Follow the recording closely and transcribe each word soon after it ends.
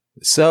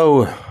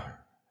So,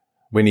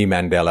 Winnie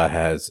Mandela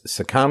has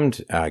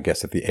succumbed, I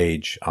guess at the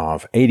age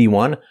of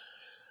 81.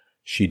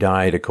 She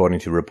died, according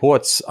to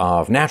reports,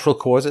 of natural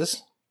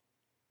causes,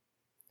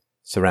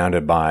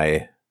 surrounded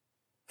by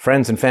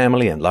friends and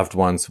family and loved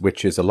ones,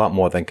 which is a lot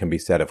more than can be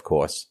said, of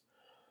course,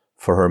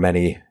 for her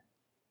many,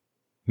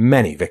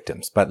 many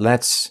victims. But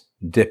let's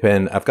dip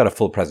in. I've got a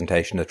full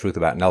presentation, The Truth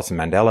About Nelson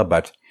Mandela,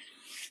 but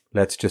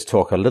let's just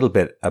talk a little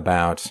bit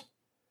about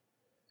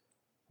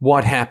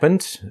what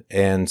happened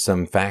and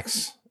some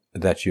facts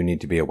that you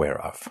need to be aware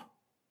of.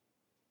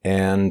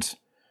 And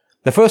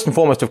the first and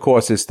foremost, of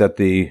course, is that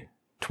the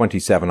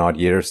 27-odd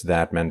years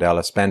that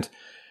Mandela spent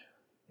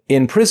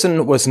in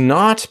prison was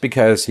not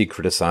because he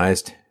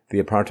criticized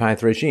the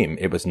apartheid regime.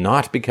 It was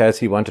not because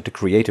he wanted to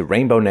create a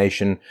rainbow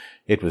nation.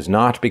 It was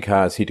not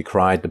because he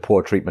decried the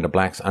poor treatment of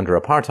blacks under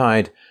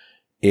apartheid.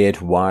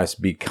 It was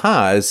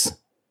because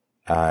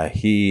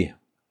he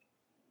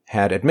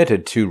had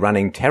admitted to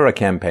running terror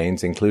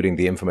campaigns, including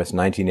the infamous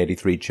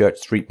 1983 Church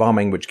Street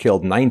bombing, which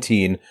killed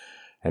 19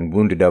 and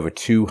wounded over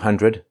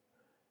 200.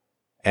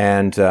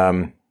 And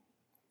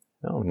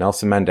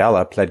Nelson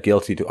Mandela pled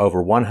guilty to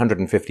over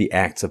 150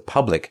 acts of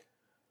public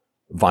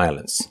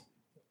violence.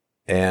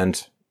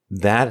 And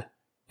that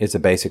is a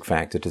basic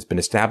fact. It has been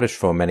established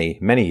for many,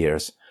 many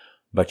years,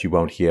 but you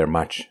won't hear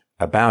much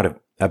about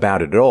it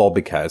at all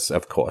because,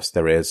 of course,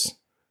 there is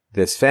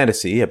this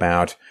fantasy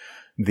about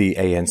the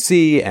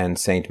ANC and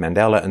Saint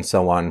Mandela and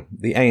so on.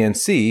 The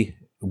ANC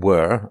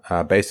were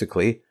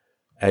basically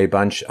a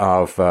bunch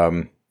of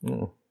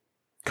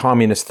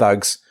communist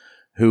thugs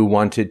who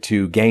wanted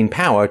to gain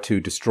power to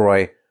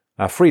destroy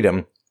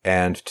freedom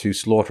and to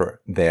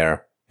slaughter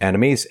their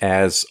enemies,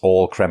 as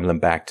all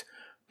Kremlin-backed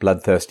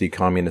bloodthirsty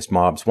communist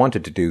mobs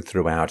wanted to do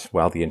throughout,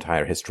 well, the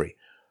entire history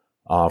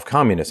of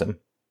communism.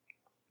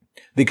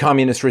 The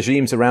communist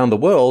regimes around the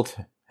world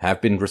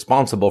have been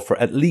responsible for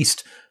at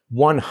least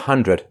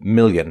 100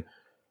 million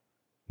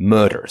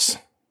murders.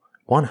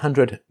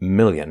 100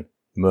 million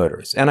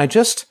murders. And I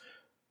just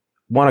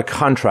want to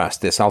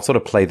contrast this. I'll sort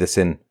of play this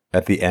in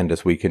at the end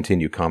as we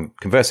continue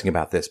conversing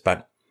about this.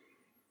 But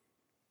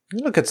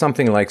look at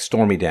something like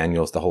Stormy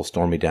Daniels, the whole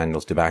Stormy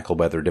Daniels debacle,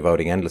 where they're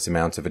devoting endless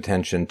amounts of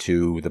attention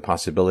to the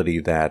possibility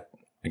that,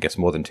 I guess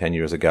more than 10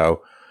 years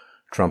ago,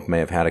 Trump may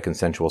have had a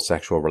consensual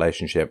sexual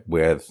relationship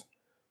with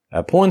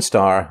a porn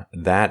star.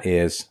 That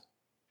is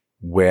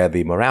where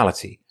the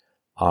morality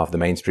of the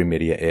mainstream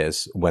media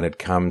is when it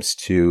comes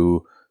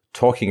to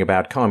talking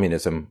about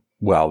communism.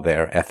 Well,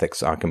 their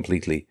ethics are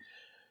completely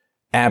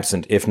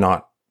absent, if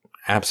not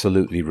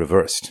absolutely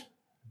reversed.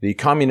 The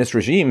communist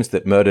regimes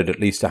that murdered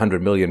at least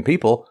 100 million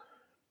people,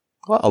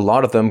 well, a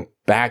lot of them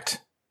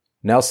backed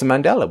Nelson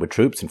Mandela with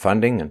troops and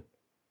funding and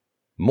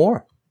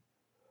more.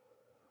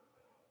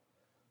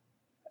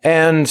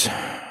 And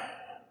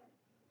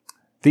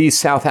these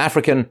South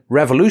African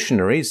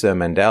revolutionaries,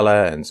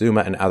 Mandela and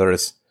Zuma and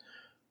others,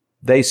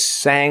 they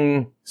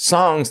sang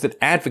songs that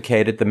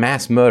advocated the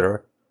mass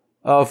murder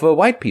of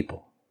white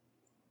people.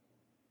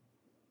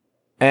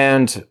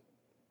 And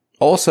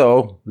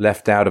also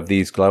left out of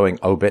these glowing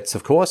obits,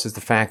 of course, is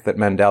the fact that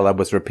Mandela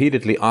was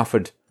repeatedly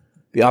offered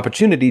the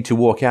opportunity to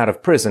walk out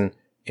of prison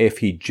if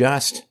he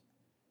just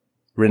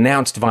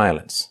renounced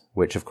violence,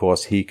 which, of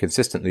course, he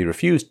consistently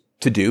refused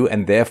to do,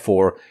 and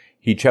therefore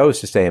he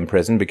chose to stay in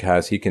prison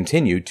because he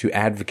continued to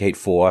advocate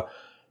for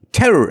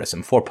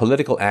terrorism, for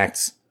political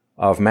acts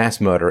of mass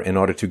murder in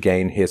order to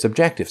gain his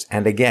objectives.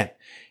 And again,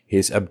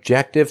 his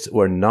objectives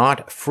were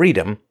not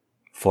freedom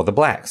for the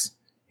blacks.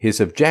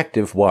 His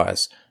objective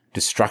was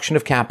destruction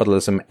of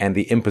capitalism and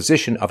the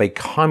imposition of a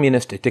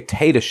communist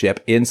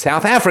dictatorship in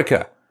South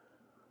Africa.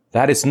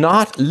 That is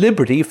not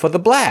liberty for the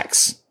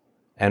blacks.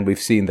 And we've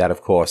seen that,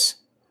 of course,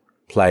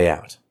 play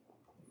out.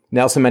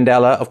 Nelson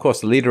Mandela, of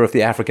course, the leader of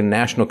the African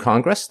National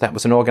Congress, that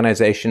was an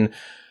organization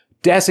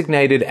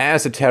designated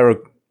as a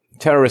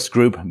terrorist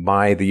group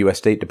by the U.S.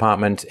 State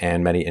Department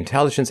and many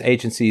intelligence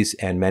agencies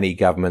and many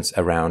governments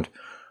around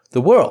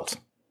the world.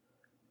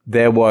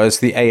 There was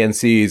the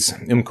ANC's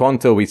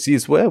Umkhonto we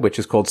Sizwe, which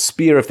is called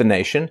Spear of the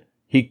Nation.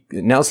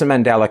 Nelson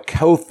Mandela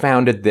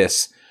co-founded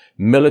this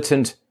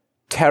militant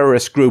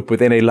terrorist group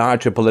within a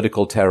larger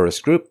political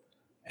terrorist group,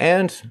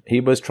 and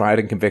he was tried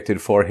and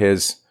convicted for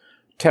his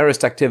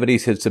terrorist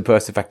activities, his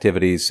subversive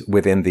activities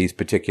within these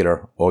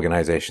particular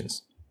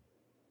organizations.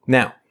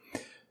 Now,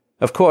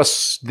 of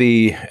course,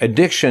 the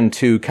addiction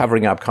to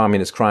covering up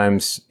communist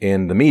crimes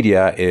in the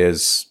media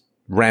is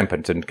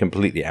rampant and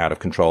completely out of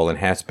control and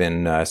has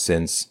been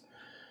since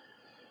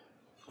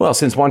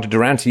Wanda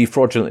Duranty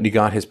fraudulently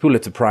got his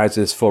Pulitzer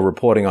Prizes for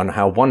reporting on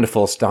how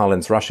wonderful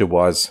Stalin's Russia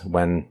was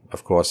when,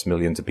 of course,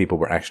 millions of people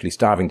were actually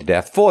starving to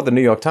death for the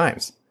New York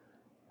Times.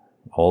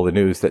 All the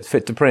news that's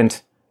fit to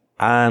print,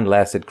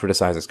 unless it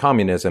criticizes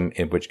communism,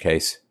 in which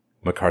case,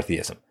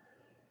 McCarthyism.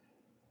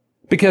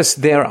 Because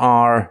there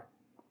are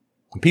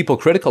people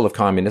critical of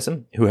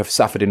communism who have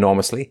suffered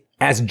enormously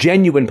as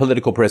genuine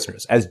political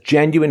prisoners, as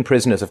genuine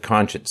prisoners of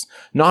conscience,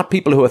 not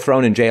people who are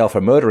thrown in jail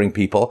for murdering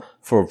people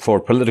for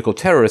political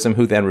terrorism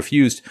who then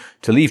refused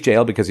to leave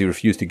jail because he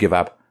refused to give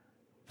up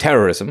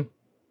terrorism.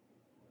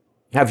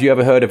 Have you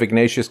ever heard of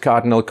Ignatius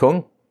Cardinal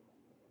Kung?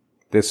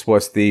 This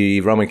was the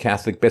Roman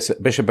Catholic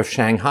Bishop of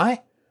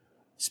Shanghai.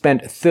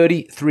 Spent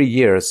 33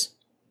 years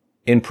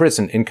in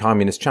prison in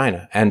communist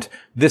China. And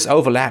this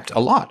overlapped a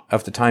lot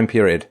of the time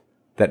period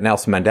that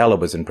Nelson Mandela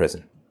was in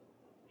prison.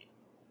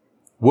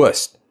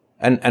 Worse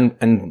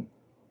and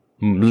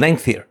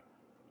lengthier.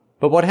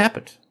 But what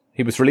happened?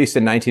 He was released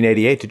in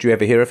 1988. Did you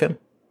ever hear of him?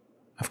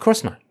 Of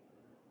course not.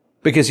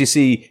 Because you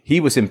see, he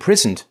was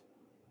imprisoned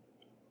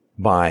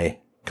by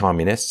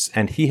communists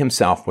and he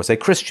himself was a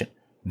Christian.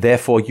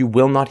 Therefore, you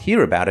will not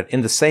hear about it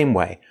in the same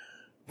way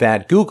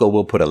that Google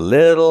will put a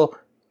little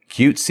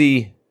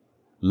cutesy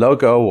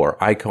logo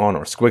or icon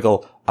or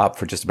squiggle up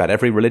for just about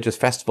every religious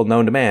festival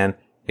known to man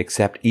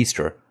except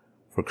Easter.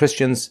 For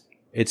Christians,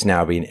 it's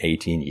now been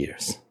 18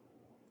 years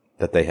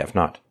that they have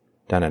not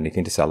done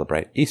anything to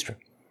celebrate Easter.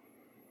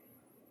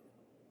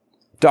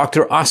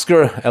 Dr.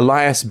 Oscar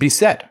Elias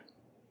Bisset.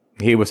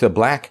 He was a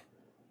black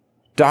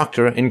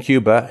doctor in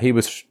Cuba. He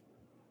was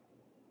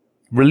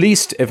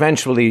released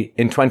eventually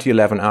in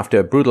 2011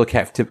 after brutal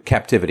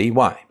captivity.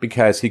 Why?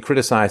 Because he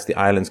criticized the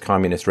island's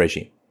communist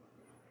regime.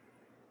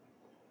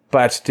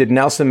 But did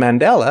Nelson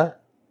Mandela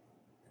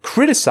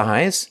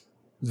criticize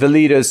the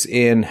leaders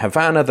in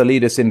Havana, the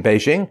leaders in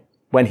Beijing,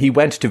 when he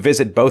went to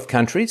visit both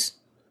countries?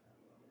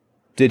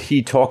 Did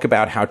he talk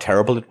about how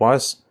terrible it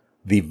was?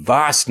 The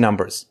vast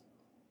numbers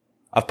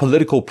of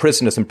political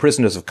prisoners and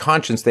prisoners of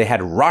conscience they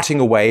had rotting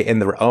away in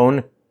their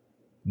own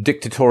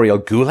dictatorial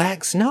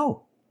gulags?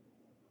 No.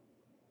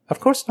 Of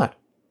course not.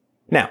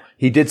 Now,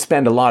 he did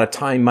spend a lot of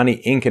time, money,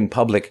 ink, and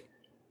public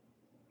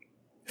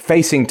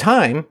facing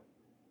time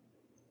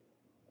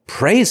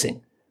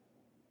praising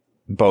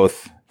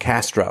both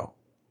Castro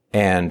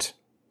and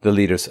the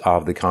leaders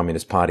of the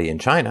Communist Party in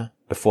China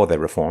before they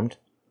reformed.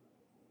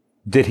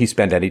 Did he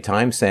spend any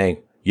time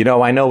saying, you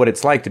know, I know what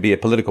it's like to be a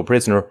political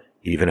prisoner,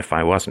 even if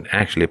I wasn't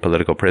actually a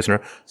political prisoner,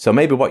 so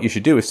maybe what you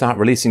should do is start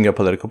releasing your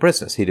political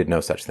prisoners? He did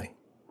no such thing.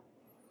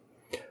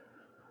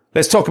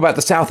 Let's talk about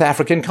the South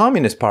African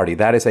Communist Party.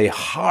 That is a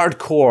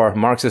hardcore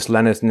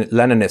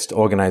Marxist-Leninist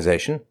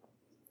organization.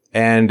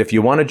 And if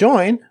you want to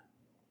join,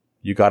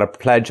 you got to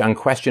pledge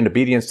unquestioned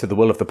obedience to the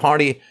will of the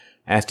party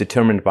as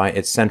determined by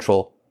its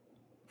central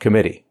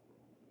committee.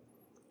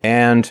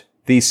 And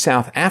the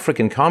South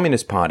African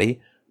Communist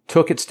Party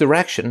took its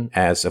direction,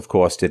 as of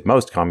course did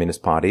most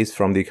communist parties,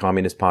 from the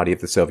Communist Party of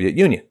the Soviet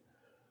Union.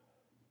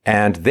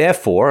 And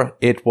therefore,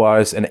 it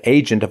was an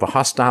agent of a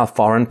hostile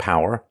foreign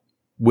power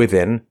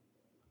within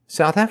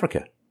South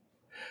Africa.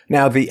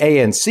 Now, the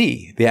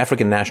ANC, the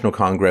African National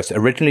Congress,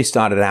 originally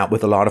started out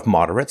with a lot of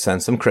moderates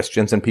and some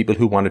Christians and people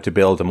who wanted to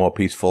build a more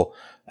peaceful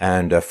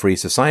and free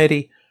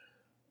society.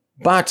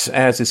 But,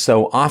 as is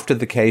so often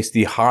the case,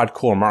 the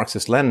hardcore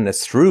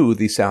Marxist-Leninists through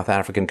the South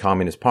African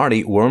Communist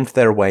Party wormed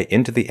their way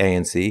into the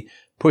ANC,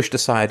 pushed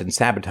aside and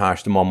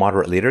sabotaged the more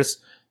moderate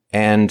leaders,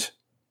 and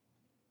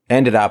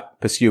ended up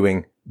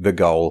pursuing the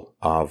goal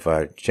of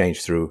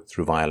change through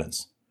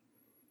violence.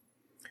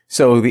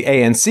 So the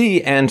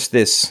ANC and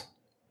this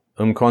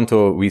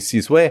Umkhonto we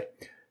Sizwe,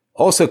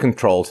 also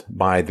controlled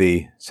by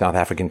the South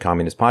African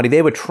Communist Party,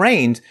 they were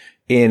trained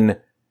in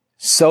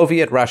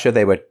Soviet Russia,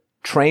 they were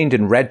trained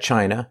in Red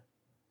China,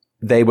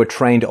 they were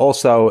trained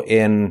also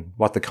in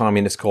what the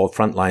communists called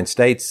frontline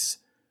states,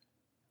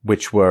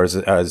 which were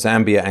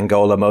Zambia,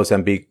 Angola,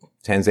 Mozambique,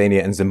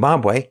 Tanzania, and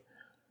Zimbabwe.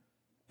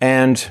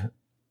 And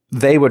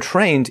they were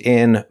trained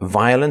in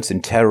violence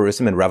and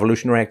terrorism and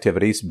revolutionary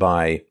activities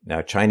by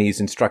Chinese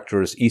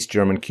instructors, East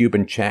German,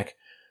 Cuban, Czech,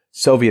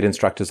 Soviet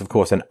instructors, of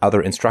course, and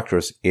other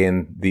instructors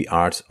in the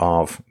art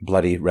of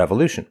bloody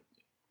revolution.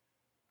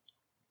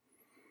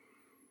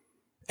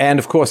 And,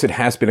 of course, it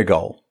has been a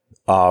goal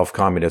of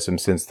communism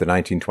since the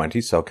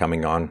 1920s, so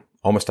coming on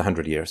almost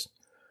 100 years,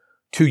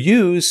 to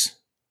use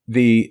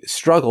the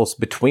struggles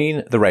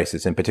between the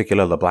races, in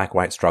particular the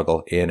black-white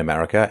struggle in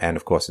America and,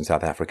 of course, in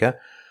South Africa,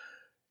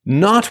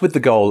 not with the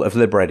goal of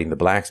liberating the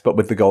blacks, but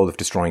with the goal of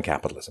destroying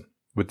capitalism,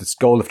 with the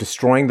goal of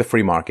destroying the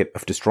free market,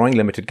 of destroying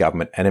limited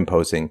government and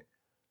imposing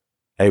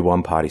a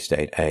one-party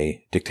state,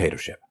 a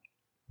dictatorship.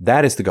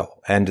 That is the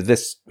goal. And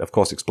this, of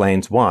course,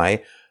 explains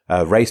why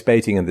race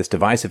baiting and this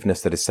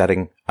divisiveness that is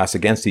setting us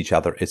against each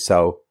other is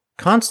so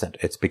constant.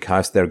 It's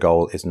because their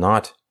goal is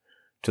not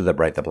to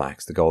liberate the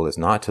blacks. The goal is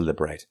not to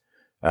liberate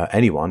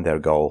anyone. Their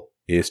goal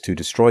is to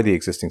destroy the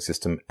existing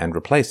system and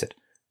replace it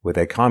with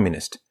a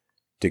communist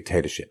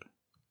dictatorship.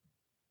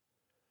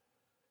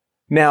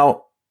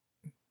 Now,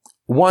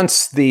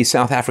 once the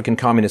South African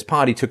Communist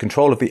Party took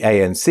control of the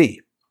ANC,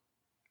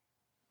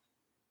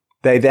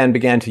 they then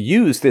began to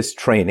use this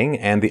training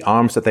and the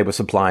arms that they were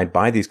supplied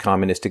by these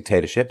communist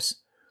dictatorships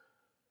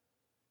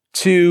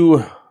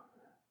to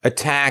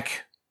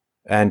attack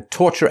and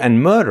torture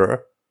and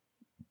murder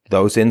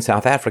those in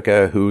South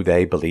Africa who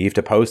they believed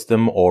opposed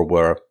them or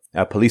were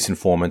police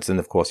informants. And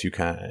of course,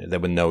 there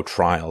were no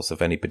trials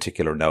of any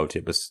particular note.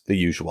 It was the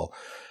usual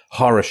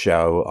horror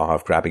show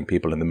of grabbing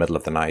people in the middle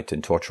of the night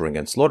and torturing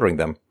and slaughtering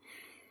them.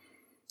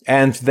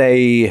 And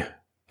they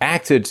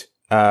acted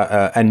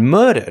and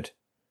murdered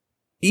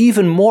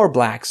even more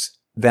blacks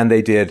than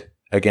they did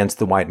against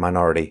the white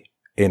minority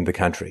in the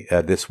country.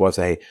 This was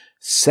a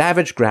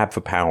savage grab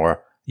for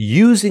power,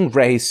 using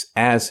race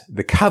as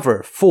the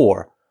cover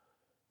for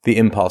the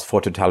impulse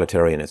for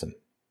totalitarianism.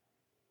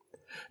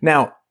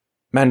 Now,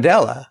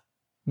 Mandela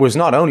was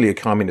not only a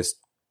Communist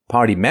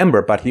Party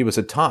member, but he was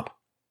a top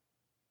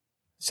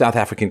South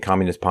African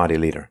Communist Party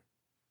leader.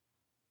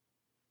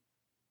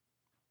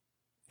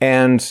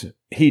 And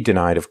he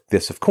denied of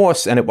this, of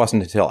course, and it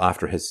wasn't until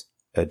after his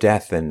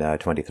death in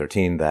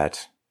 2013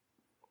 that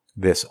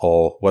this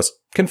all was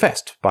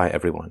confessed by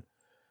everyone.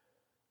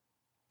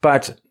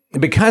 But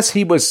because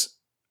he was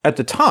at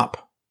the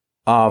top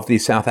of the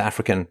South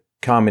African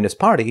Communist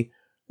Party,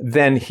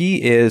 then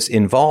he is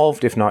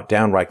involved, if not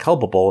downright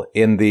culpable,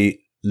 in the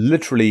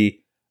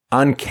literally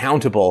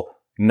uncountable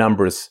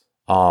numbers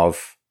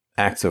of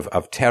acts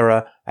of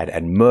terror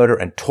and murder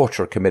and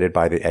torture committed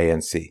by the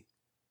ANC.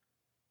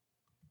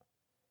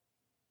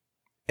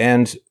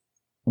 And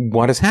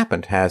what has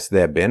happened? Has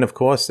there been, of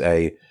course,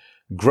 a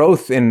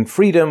growth in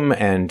freedom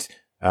and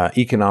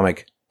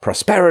economic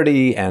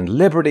prosperity and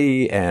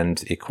liberty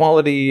and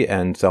equality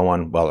and so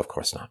on? Well, of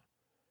course not.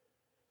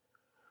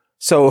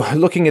 So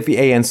looking at the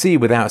ANC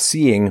without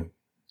seeing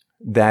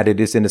that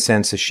it is in a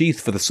sense a sheath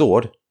for the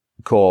sword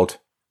called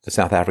the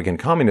South African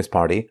Communist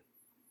Party,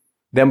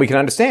 then we can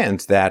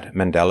understand that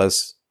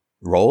Mandela's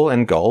role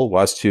and goal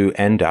was to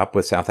end up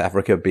with South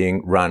Africa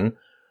being run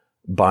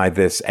by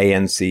this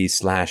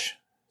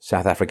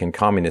ANC/South African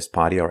Communist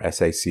Party, or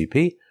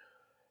SACP.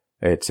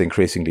 It's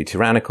increasingly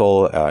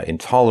tyrannical,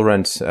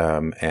 intolerant,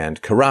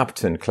 and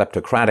corrupt and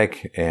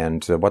kleptocratic.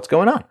 And what's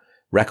going on?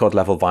 Record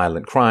level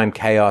violent crime,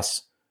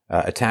 chaos,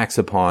 attacks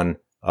upon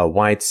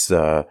whites,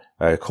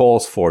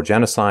 calls for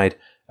genocide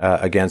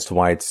against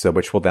whites,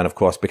 which will then, of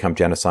course, become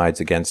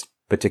genocides against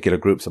particular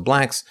groups of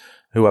blacks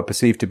who are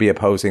perceived to be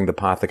opposing the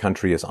path the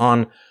country is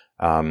on.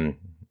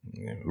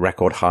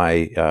 Record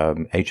high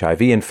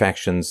HIV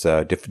infections,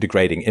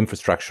 degrading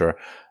infrastructure,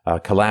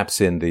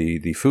 collapse in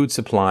the food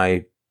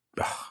supply.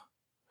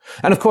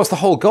 And of course, the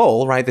whole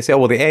goal, right? They say, oh,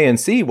 well, the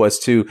ANC was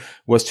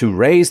to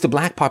raise the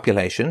black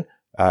population,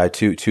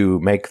 to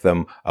make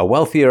them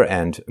wealthier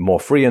and more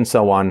free and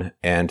so on.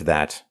 And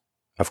that,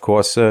 of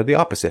course, the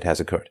opposite has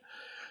occurred.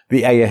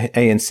 The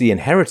ANC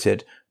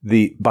inherited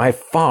by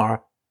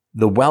far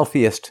the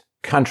wealthiest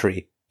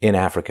country in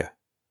Africa.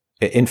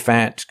 In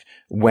fact,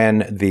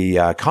 when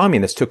the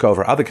communists took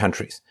over other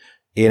countries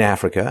in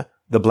Africa,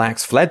 the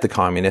blacks fled the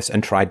communists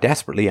and tried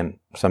desperately, and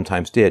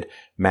sometimes did,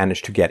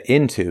 manage to get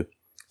into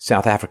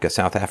South Africa.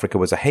 South Africa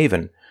was a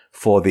haven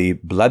for the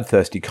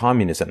bloodthirsty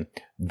communism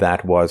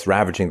that was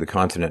ravaging the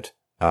continent,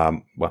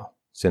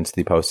 since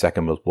the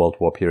post-Second World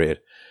War period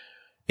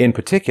in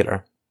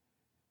particular.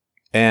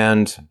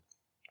 And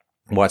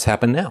what's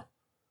happened now?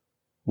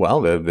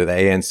 Well, the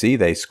ANC,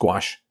 they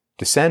squash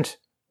dissent.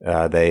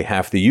 They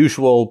have the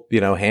usual,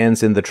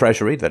 hands in the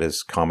treasury that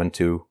is common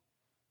to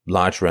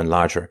larger and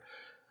larger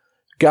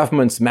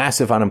governments,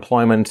 massive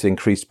unemployment,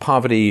 increased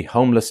poverty,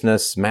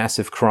 homelessness,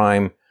 massive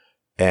crime,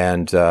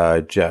 and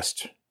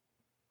just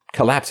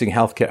collapsing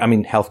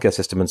healthcare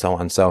system and so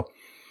on. So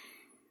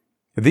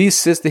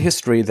this is the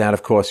history that,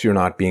 of course, you're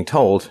not being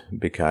told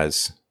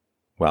because,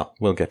 well,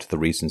 we'll get to the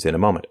reasons in a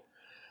moment.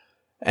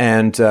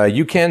 And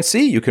you can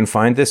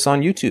find this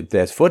on YouTube.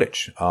 There's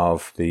footage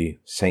of the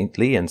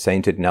saintly and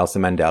sainted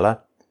Nelson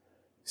Mandela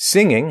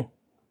singing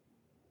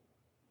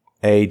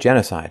a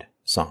genocide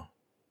song.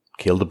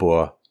 Kill the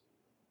Boer,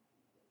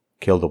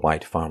 kill the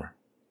white farmer.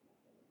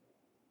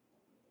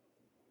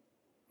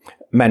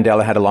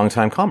 Mandela had a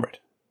longtime comrade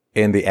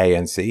in the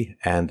ANC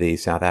and the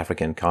South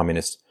African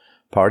Communist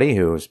Party,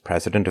 who was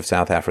president of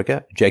South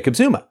Africa. Jacob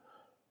Zuma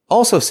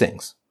also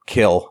sings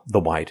Kill the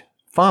White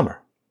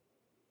Farmer.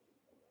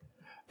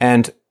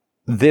 And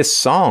this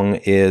song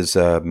is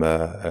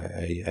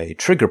a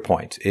trigger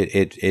point.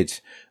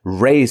 It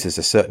raises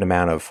a certain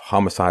amount of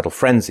homicidal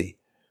frenzy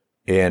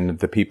in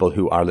the people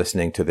who are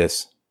listening to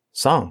this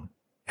song.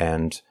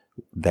 And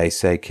they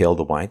say, kill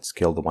the whites,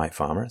 kill the white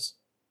farmers.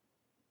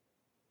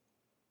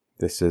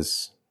 This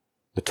is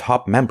the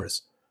top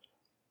members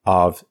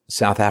of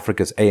South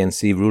Africa's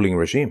ANC ruling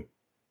regime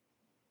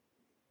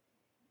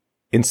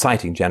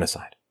inciting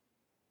genocide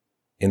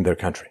in their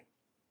country.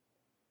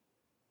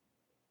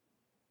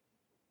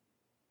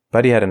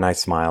 But he had a nice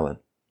smile and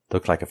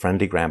looked like a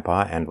friendly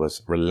grandpa and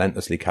was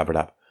relentlessly covered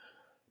up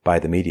by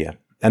the media.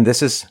 And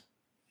this is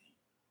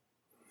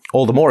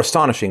all the more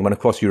astonishing when, of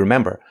course, you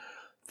remember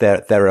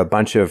that there are a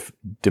bunch of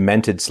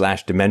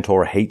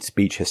demented/dementor hate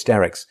speech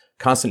hysterics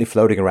constantly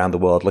floating around the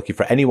world looking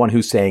for anyone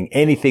who's saying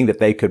anything that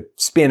they could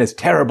spin as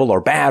terrible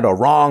or bad or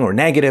wrong or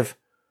negative.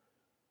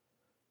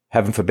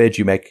 Heaven forbid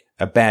you make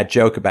a bad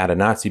joke about a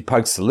Nazi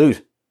pug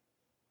salute.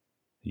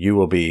 You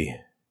will be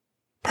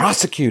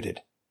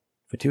prosecuted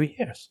for 2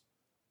 years.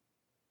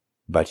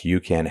 But you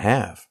can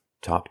have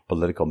top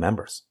political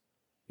members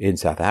in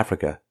South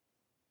Africa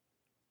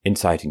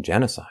inciting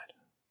genocide.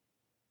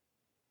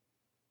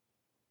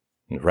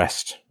 And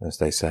rest, as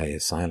they say,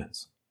 is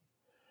silence.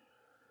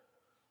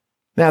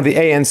 Now, the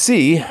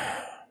ANC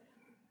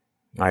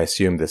I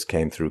assume this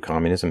came through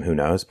communism, who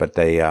knows, but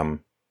they have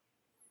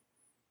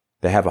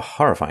a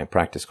horrifying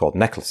practice called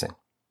necklacing,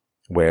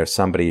 where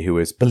somebody who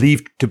is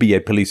believed to be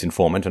a police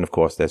informant, and of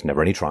course there's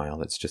never any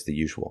trial, it's just the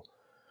usual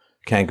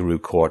kangaroo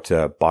court,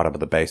 bottom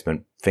of the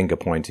basement,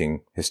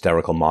 finger-pointing,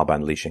 hysterical mob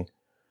unleashing.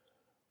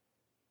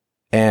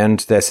 And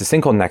there's this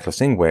thing called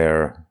necklacing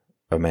where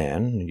a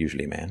man,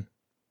 usually a man,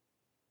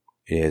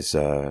 is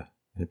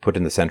put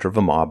in the center of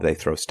a mob. They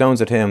throw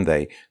stones at him,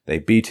 they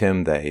beat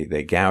him,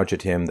 they gouge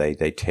at him, they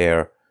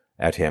tear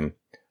at him,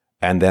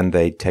 and then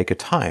they take a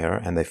tire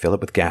and they fill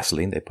it with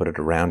gasoline. They put it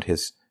around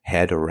his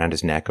head or around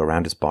his neck or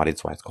around his body.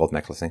 That's why it's called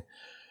necklacing.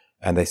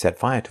 And they set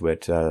fire to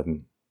it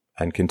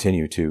and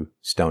continue to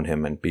stone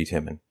him and beat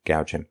him and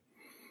gouge him.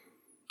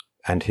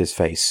 And his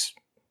face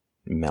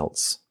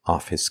melts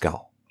off his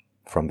skull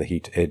from the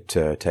heat. It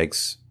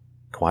takes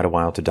quite a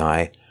while to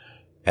die,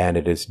 and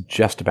it is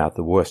just about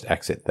the worst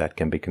exit that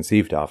can be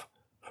conceived of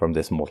from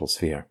this mortal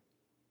sphere.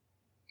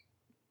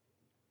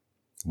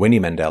 Winnie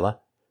Mandela,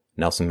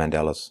 Nelson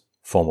Mandela's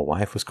former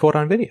wife, was caught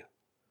on video,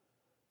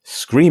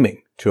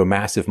 screaming to a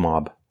massive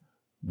mob,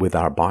 "With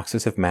our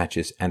boxes of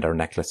matches and our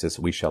necklaces,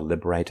 we shall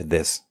liberate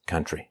this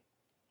country."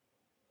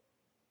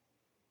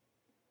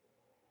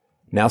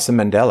 Nelson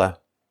Mandela,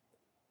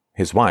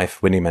 his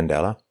wife, Winnie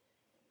Mandela,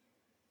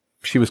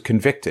 she was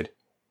convicted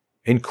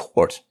in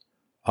court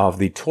of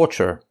the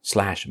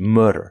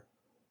torture/murder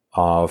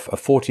of a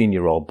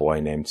 14-year-old boy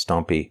named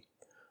Stompie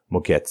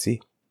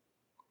Mogetsi.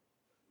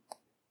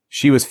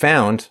 She was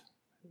found,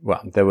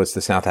 well, there was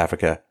the South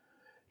Africa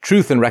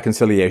Truth and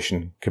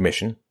Reconciliation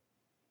Commission.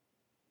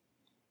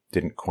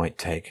 Didn't quite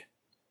take,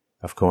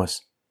 of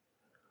course.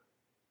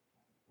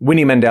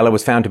 Winnie Mandela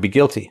was found to be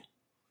guilty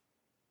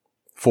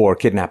for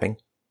kidnapping,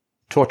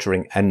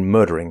 torturing, and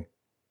murdering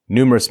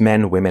numerous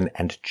men, women,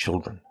 and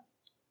children.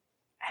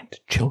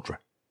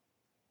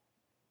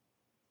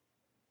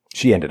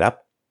 She ended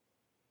up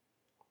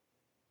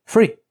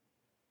free,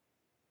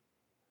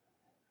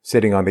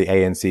 sitting on the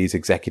ANC's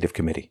executive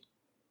committee.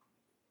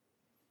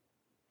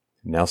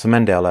 Nelson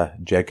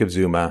Mandela, Jacob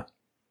Zuma,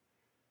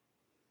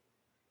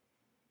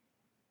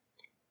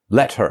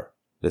 let her,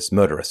 this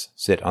murderess,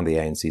 sit on the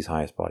ANC's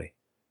highest body.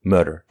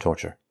 Murder,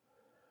 torture.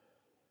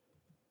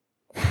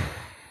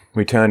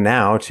 We turn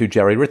now to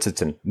Jerry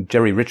Richardson,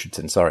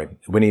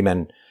 Winnie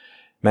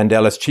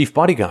Mandela's chief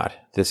bodyguard.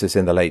 This is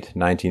in the late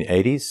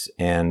 1980s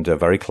and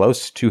very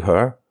close to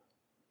her.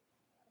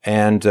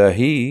 And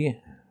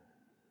he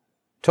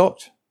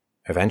talked,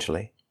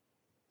 eventually.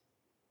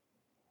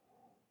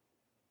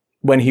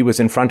 When he was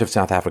in front of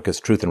South Africa's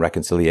Truth and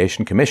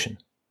Reconciliation Commission,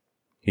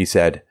 he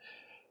said,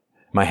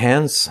 "My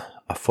hands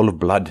are full of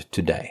blood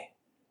today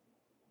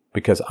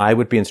because I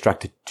would be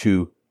instructed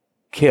to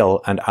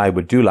kill and I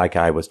would do like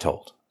I was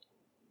told."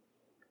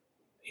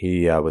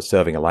 He was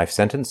serving a life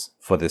sentence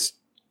for this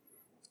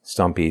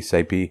Stompie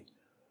Sepi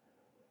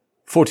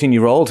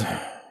 14-year-old,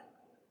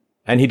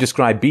 and he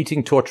described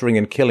beating, torturing,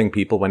 and killing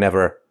people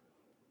whenever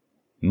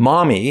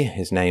Mommy,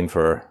 his name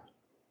for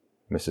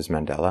Mrs.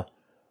 Mandela,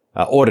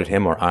 ordered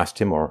him or asked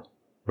him or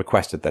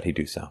requested that he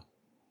do so.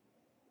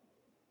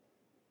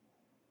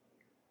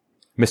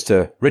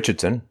 Mr.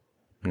 Richardson,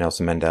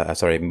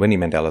 Winnie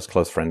Mandela's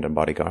close friend and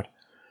bodyguard,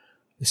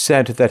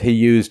 said that he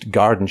used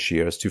garden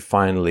shears to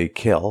finally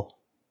kill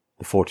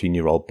the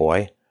 14-year-old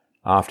boy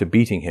after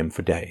beating him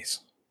for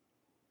days.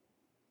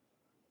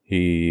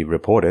 He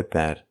reported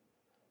that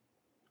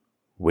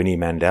Winnie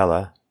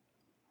Mandela,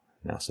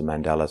 Nelson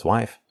Mandela's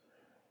wife,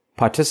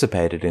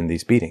 participated in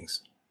these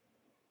beatings,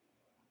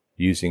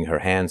 using her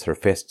hands, her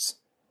fists,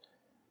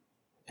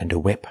 and a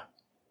whip.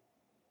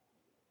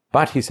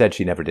 But he said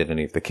she never did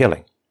any of the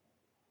killing.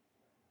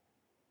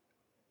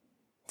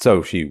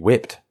 So she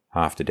whipped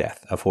half to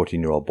death a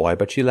 14-year-old boy,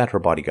 but she let her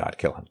bodyguard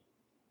kill him.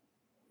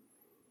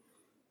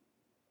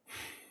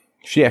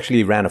 She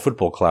actually ran a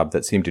football club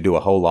that seemed to do a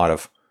whole lot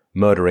of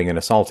murdering and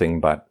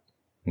assaulting, but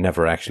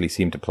never actually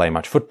seemed to play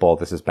much football.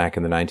 This is back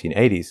in the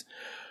 1980s.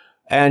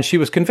 And she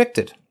was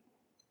convicted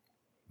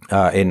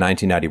in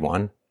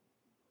 1991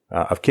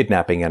 of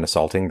kidnapping and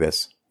assaulting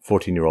this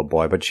 14-year-old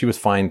boy, but she was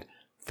fined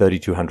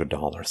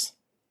 $3,200.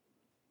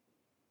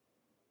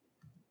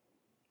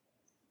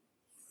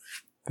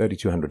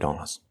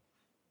 $3,200.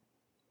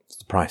 It's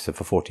the price of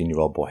a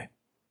 14-year-old boy.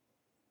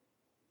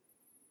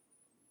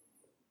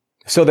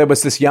 So there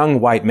was this young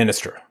white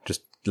minister,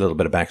 just a little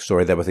bit of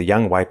backstory. There was a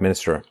young white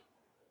minister,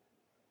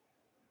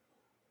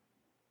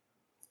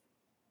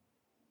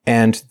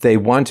 and they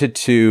wanted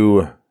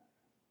to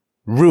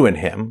ruin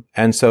him,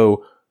 and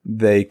so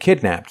they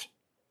kidnapped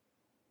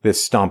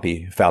this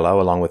Stompie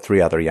fellow along with 3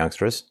 other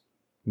youngsters.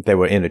 They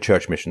were in a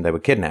church mission. They were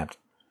kidnapped.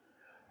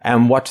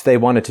 And what they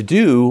wanted to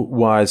do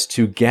was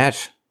to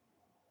get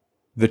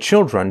the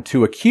children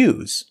to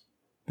accuse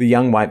the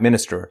young white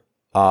minister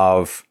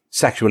of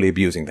sexually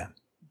abusing them.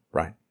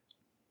 Right.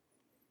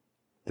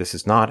 This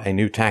is not a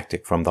new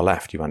tactic from the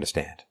left, you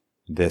understand.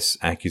 These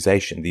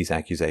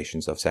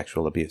accusations of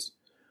sexual abuse.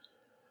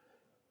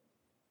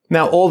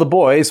 Now, all the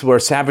boys were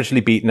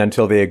savagely beaten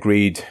until they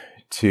agreed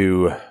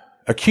to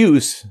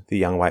accuse the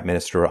young white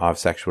minister of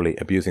sexually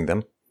abusing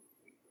them.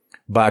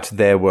 But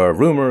there were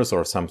rumors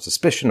or some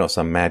suspicion or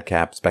some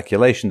madcap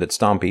speculation that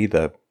Stompy,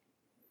 the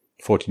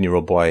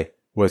 14-year-old boy,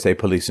 was a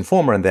police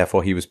informer and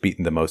therefore he was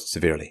beaten the most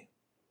severely.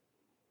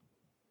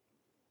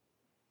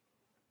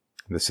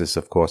 This is,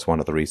 of course, one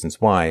of the reasons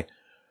why,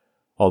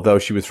 although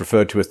she was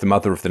referred to as the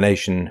mother of the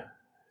nation,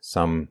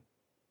 some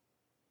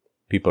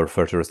people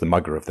refer to her as the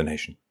mugger of the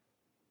nation.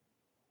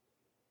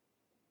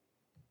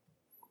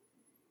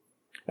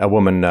 A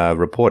woman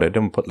reported,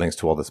 and we'll put links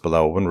to all this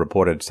below, a woman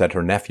reported said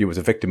her nephew was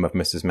a victim of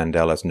Mrs.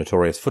 Mandela's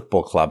notorious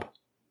football club.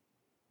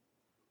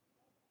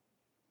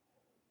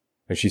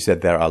 And she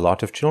said there are a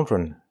lot of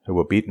children who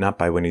were beaten up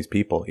by Winnie's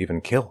people,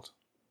 even killed.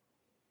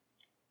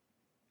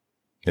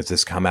 Has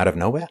this come out of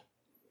nowhere?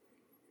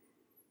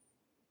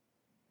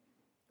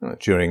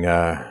 During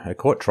a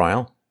court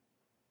trial,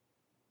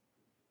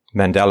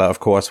 Mandela, of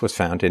course, was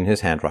found in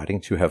his handwriting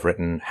to have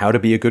written How to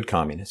Be a Good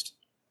Communist.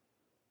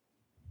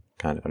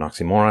 Kind of an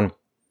oxymoron.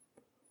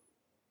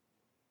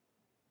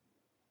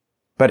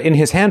 But in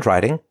his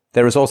handwriting,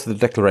 there is also the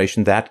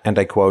declaration that, and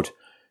I quote,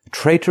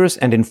 traitors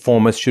and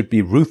informers should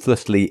be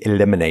ruthlessly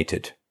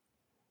eliminated.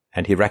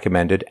 And he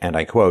recommended, and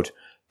I quote,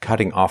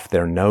 cutting off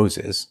their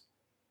noses,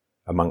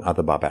 among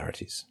other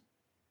barbarities.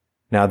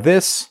 Now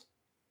this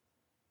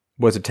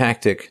was a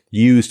tactic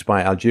used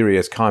by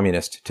Algeria's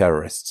communist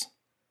terrorists.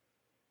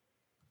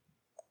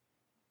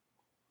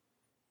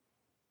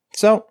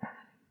 So,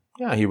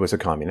 yeah, he was a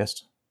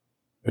communist,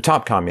 a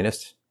top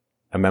communist,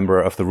 a member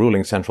of the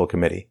ruling Central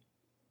Committee.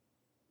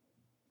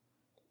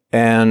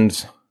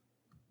 And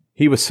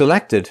he was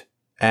selected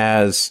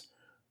as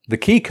the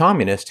key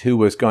communist who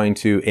was going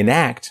to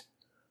enact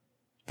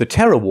the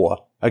terror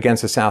war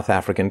against the South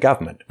African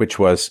government, which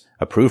was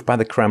approved by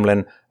the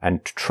Kremlin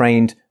and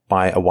trained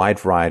by a wide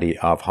variety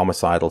of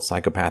homicidal,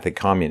 psychopathic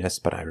communists,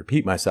 but I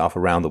repeat myself,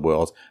 around the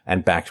world,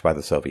 and backed by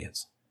the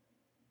Soviets.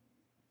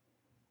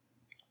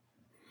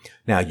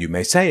 Now, you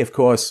may say, of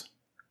course,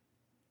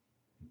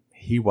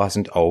 he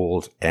wasn't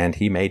old, and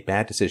he made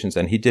bad decisions,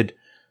 and he did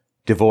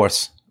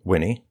divorce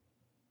Winnie.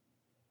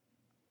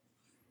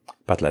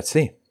 But let's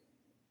see.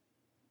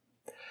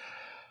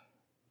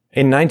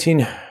 In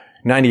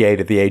 1998,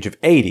 at the age of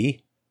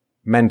 80,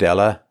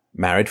 Mandela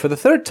married for the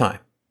third time.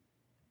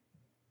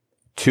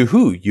 To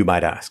who, you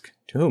might ask?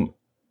 To whom?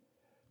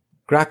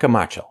 Graça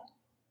Machel.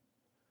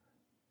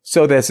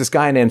 So there's this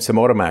guy named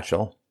Samora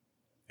Machel,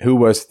 who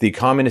was the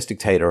communist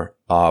dictator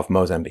of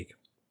Mozambique.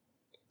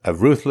 A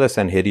ruthless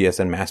and hideous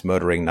and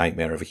mass-murdering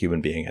nightmare of a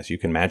human being, as you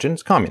can imagine.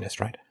 It's communist,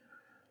 right?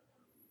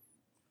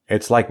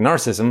 It's like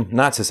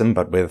Nazism,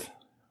 but with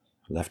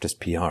leftist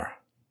PR.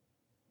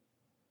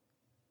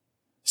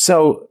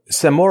 So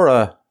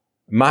Samora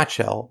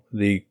Machel,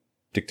 the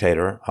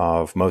dictator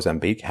of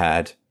Mozambique,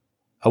 had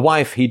a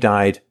wife. He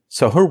died.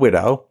 So her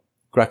widow,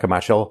 Graça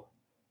Machel,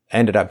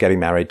 ended up getting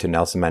married to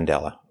Nelson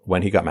Mandela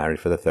when he got married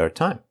for the third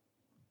time.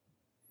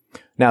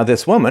 Now,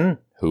 this woman,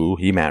 who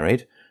he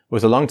married,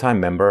 was a longtime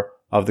member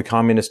of the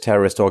communist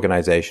terrorist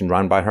organization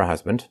run by her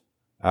husband.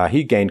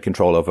 He gained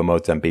control over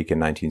Mozambique in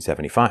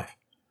 1975.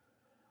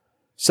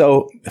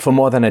 So, for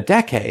more than a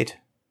decade,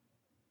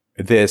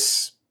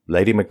 this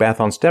Lady Macbeth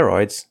on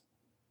steroids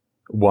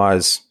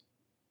was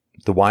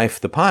the wife,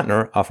 the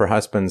partner of her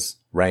husband's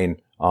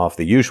reign of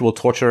the usual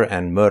torture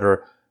and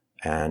murder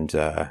and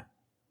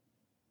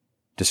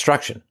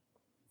destruction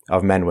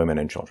of men, women,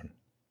 and children.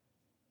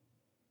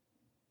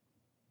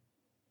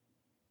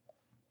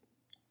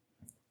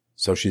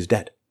 So she's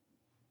dead.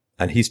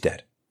 And he's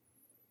dead.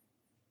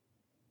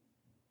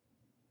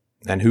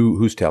 And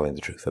who's telling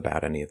the truth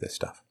about any of this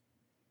stuff?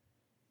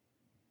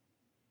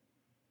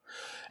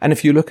 And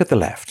if you look at the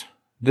left,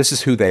 this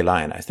is who they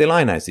lionize. They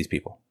lionize these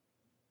people.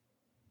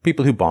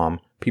 People who bomb,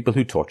 people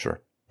who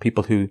torture,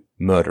 people who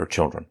murder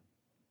children,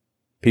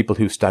 people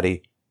who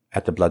study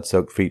at the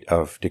blood-soaked feet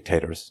of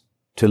dictators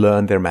to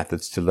learn their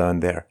methods, to learn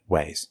their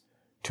ways,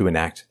 to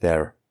enact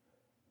their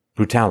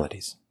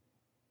brutalities.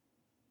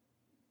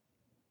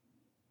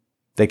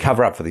 They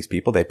cover up for these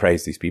people. They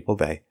praise these people.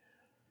 They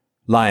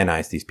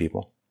lionize these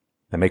people.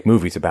 They make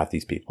movies about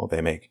these people.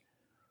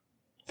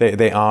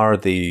 They are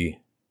the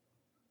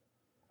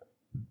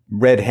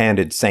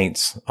red-handed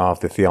saints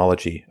of the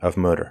theology of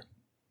murder.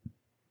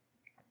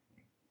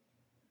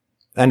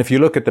 And if you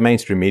look at the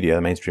mainstream media,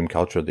 the mainstream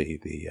culture,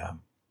 the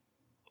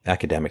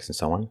academics and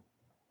so on,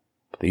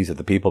 these are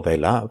the people they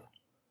love.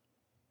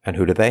 And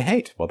who do they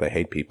hate? Well, they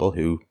hate people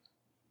who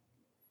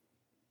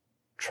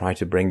try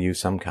to bring you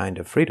some kind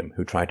of freedom,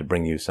 who try to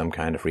bring you some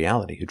kind of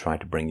reality, who try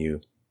to bring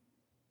you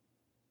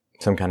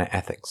some kind of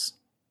ethics,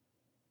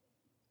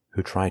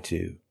 who try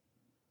to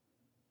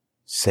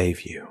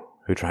save you,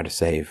 who try to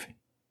save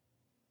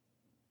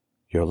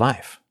your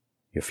life,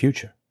 your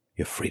future,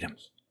 your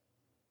freedoms.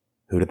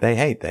 Who do they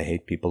hate? They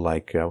hate people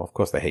like, of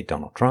course, they hate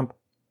Donald Trump.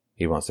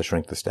 He wants to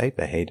shrink the state.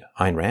 They hate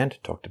Ayn Rand,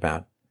 talked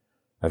about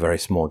a very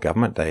small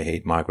government. They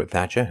hate Margaret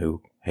Thatcher,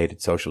 who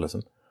hated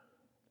socialism.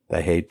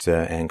 They hate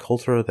Ann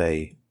Coulter.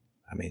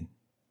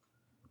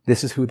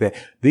 This is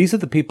these are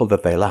the people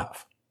that they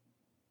love.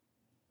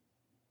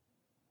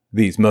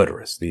 these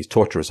murderers, these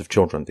torturers of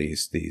children,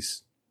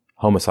 these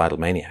homicidal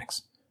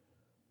maniacs.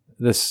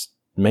 This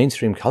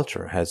mainstream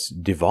culture has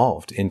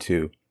devolved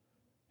into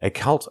a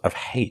cult of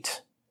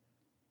hate.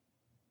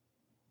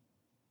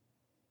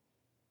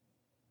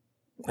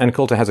 And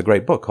Coulter has a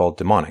great book called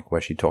Demonic,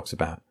 where she talks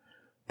about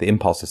the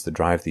impulses that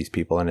drive these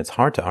people, and it's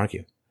hard to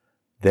argue.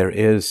 There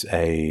is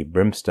a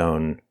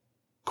brimstone,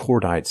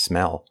 cordite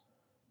smell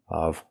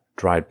of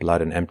dried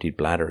blood and emptied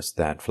bladders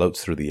that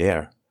floats through the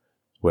air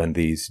when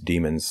these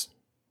demons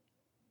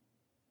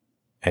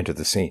enter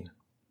the scene.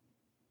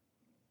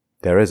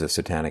 There is a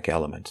satanic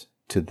element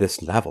to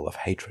this level of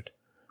hatred.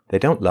 They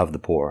don't love the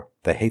poor.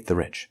 They hate the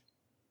rich.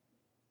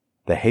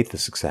 They hate the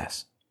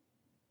success.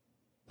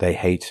 They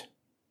hate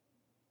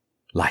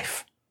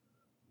life.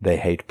 They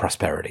hate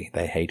prosperity.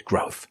 They hate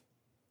growth.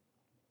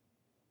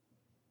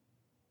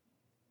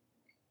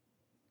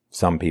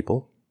 Some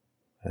people,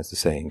 as the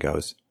saying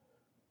goes,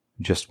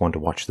 just want to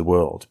watch the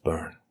world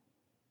burn.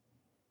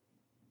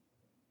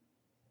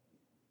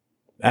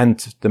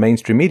 And the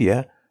mainstream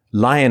media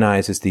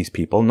lionizes these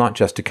people not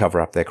just to cover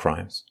up their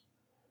crimes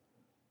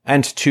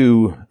and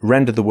to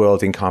render the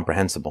world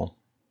incomprehensible.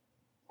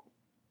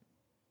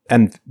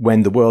 And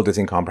when the world is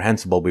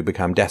incomprehensible, we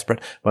become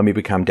desperate. When we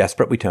become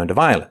desperate, we turn to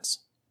violence.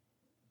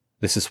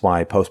 This is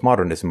why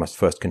postmodernism must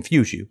first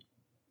confuse you,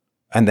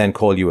 and then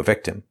call you a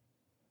victim,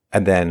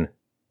 and then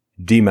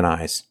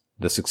demonize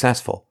the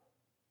successful,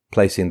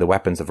 placing the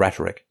weapons of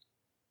rhetoric,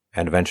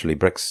 and eventually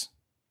bricks,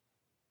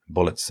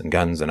 bullets and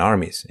guns and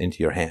armies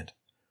into your hand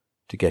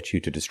to get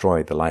you to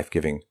destroy the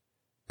life-giving,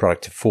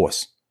 productive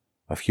force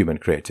of human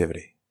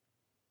creativity.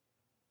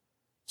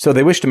 So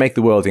they wish to make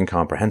the world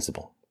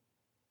incomprehensible,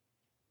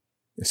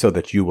 so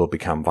that you will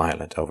become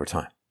violent over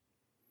time.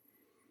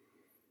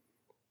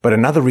 But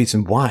another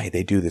reason why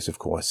they do this, of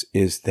course,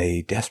 is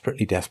they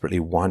desperately, desperately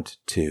want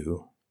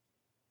to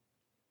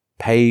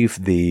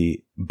pave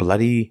the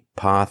bloody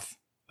path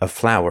of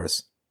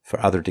flowers for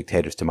other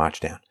dictators to march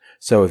down.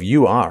 So if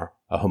you are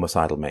a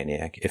homicidal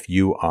maniac, if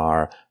you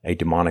are a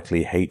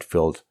demonically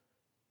hate-filled,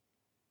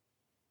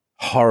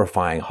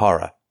 horrifying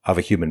horror of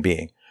a human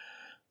being,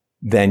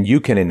 then you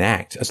can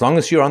enact, as long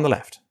as you're on the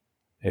left.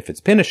 If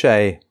it's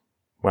Pinochet,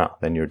 well,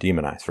 then you're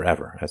demonized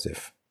forever, as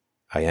if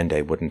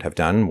Allende wouldn't have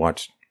done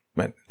what...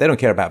 They don't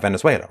care about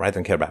Venezuela, right? They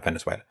don't care about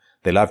Venezuela.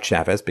 They love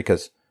Chavez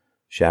because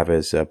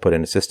Chavez put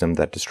in a system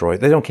that destroyed...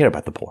 They don't care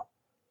about the poor.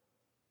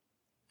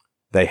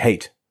 They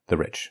hate the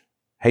rich.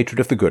 Hatred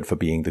of the good for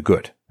being the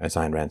good, as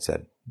Ayn Rand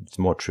said. It's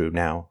more true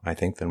now, I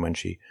think, than when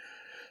she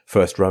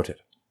first wrote it.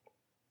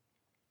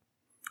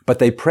 But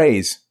they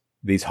praise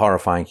these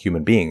horrifying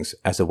human beings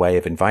as a way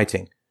of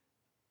inviting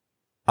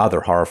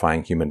other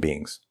horrifying human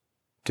beings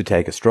to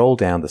take a stroll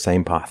down the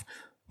same path.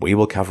 We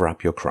will cover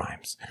up your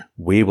crimes.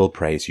 We will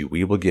praise you.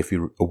 We will give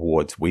you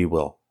awards. We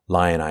will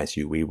lionize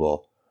you. We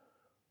will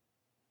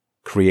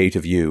create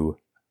of you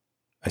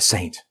a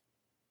saint.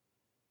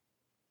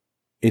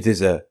 It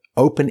is an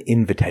open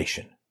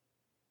invitation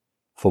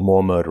for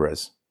more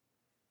murderers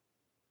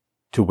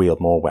to wield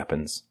more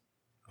weapons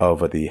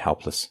over the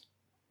helpless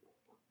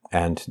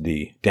and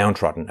the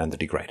downtrodden and the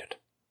degraded.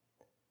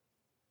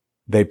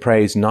 They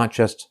praise not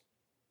just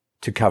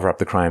to cover up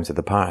the crimes of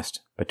the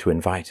past, but to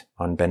invite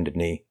on bended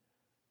knee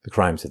the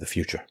crimes of the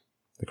future,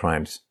 the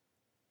crimes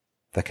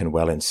that can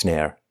well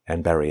ensnare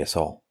and bury us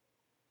all.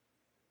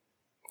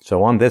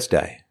 So on this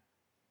day,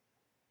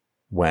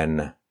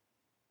 when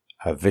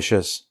a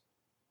vicious,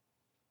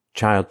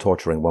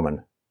 child-torturing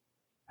woman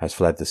has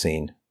fled the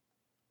scene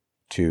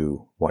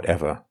to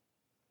whatever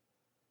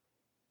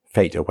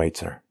fate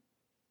awaits her,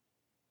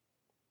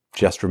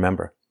 just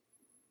remember,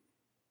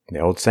 the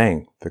old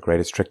saying, the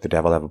greatest trick the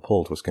devil ever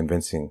pulled was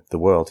convincing the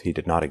world he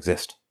did not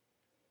exist.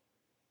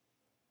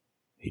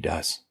 He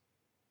does.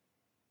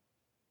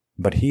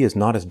 But he is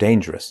not as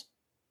dangerous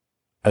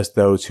as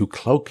those who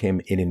cloak him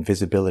in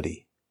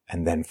invisibility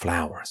and then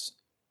flowers,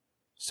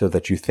 so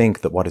that you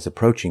think that what is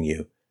approaching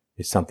you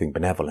is something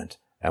benevolent,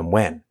 and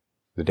when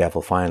the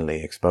devil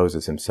finally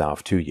exposes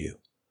himself to you,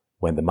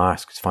 when the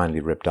mask is finally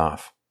ripped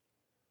off,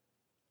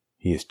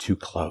 he is too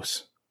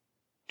close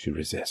to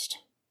resist.